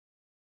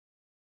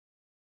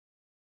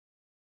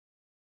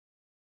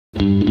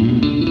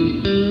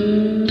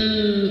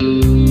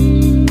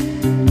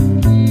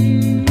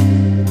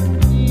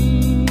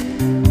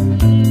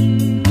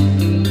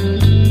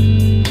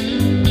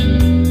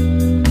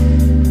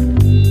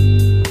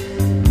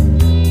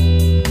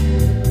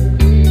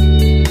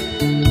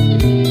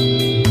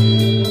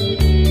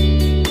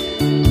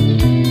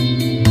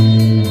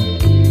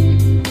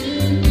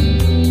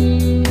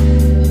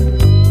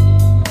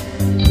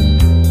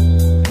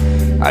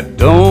I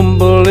don't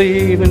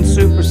believe in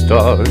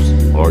superstars,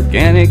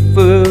 organic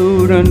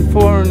food and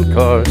foreign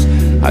cars.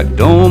 I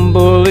don't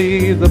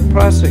believe the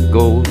price of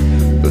gold,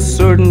 the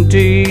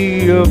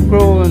certainty of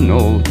growing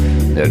old,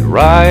 that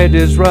right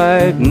is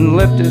right and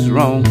left is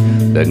wrong,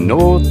 that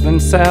north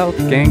and south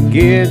can't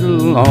get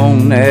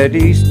along, that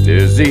east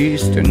is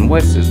east and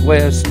west is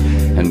west,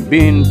 and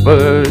being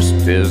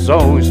first is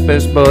always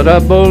best. But I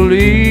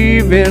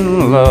believe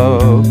in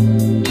love,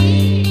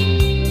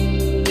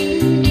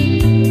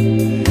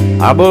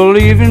 I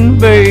believe in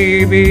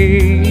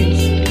babies,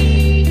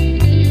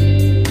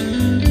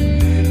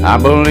 I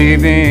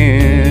believe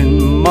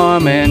in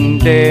mom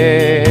and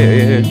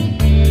dad,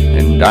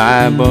 and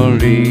I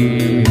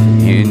believe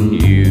in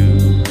you.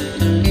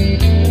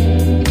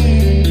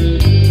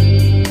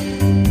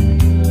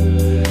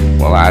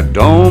 Well, I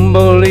don't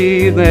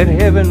believe that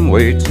heaven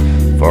waits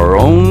for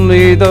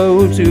only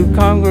those who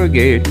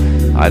congregate.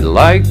 I'd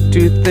like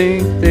to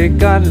think that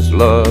God is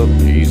love.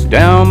 He's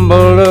down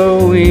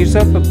below, He's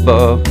up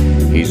above.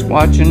 He's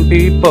watching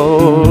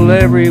people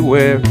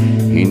everywhere.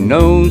 He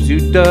knows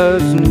who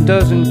does and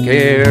doesn't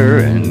care.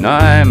 And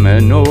I'm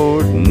an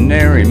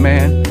ordinary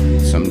man.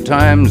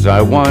 Sometimes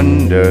I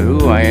wonder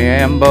who I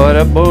am, but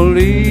I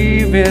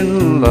believe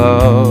in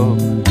love.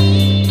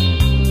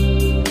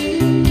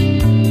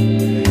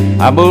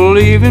 I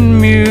believe in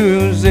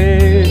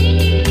music,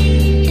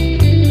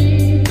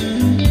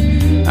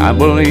 I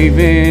believe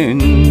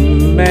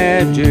in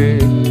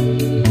magic,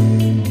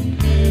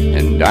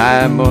 and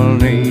I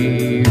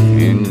believe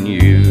in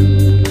you.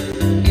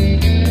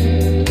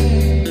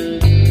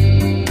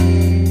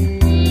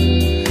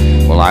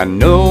 Well, I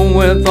know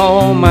with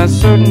all my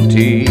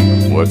certainty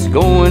what's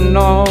going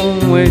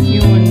on with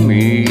you and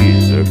me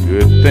is a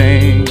good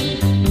thing.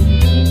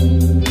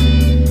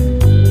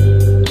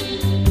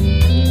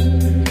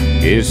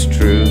 It's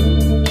true.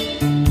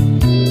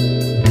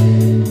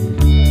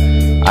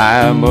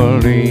 I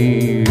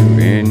believe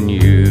in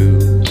you.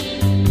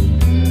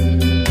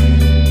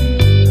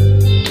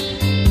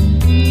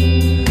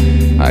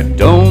 I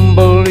don't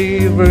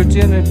believe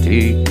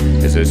virginity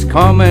is as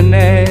common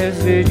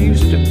as it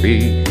used to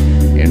be.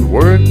 In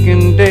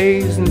working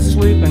days and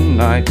sleeping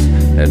nights,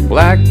 that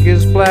black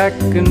is black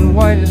and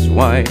white is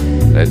white,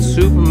 that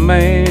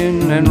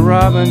Superman and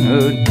Robin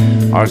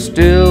Hood are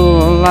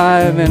still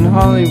alive in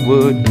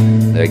Hollywood,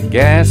 that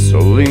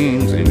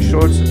gasoline's in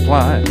short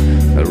supply,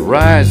 the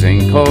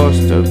rising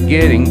cost of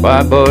getting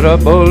by. But I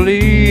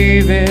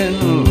believe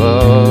in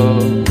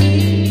love,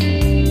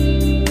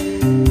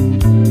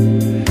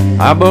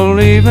 I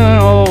believe in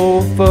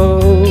old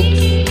folks,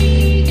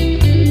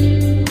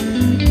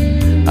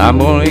 I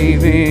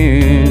believe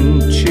in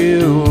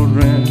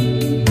children,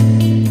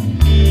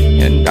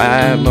 and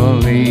I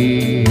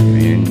believe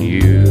in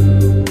you.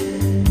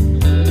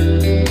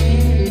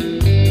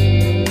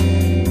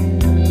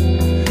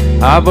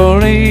 I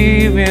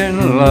believe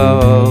in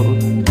love,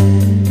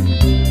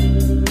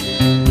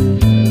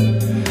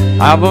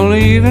 I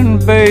believe in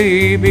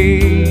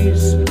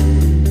babies,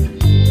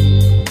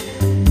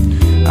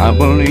 I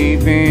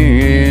believe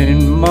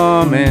in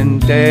mom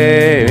and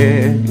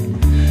dad,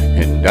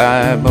 and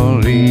I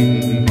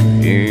believe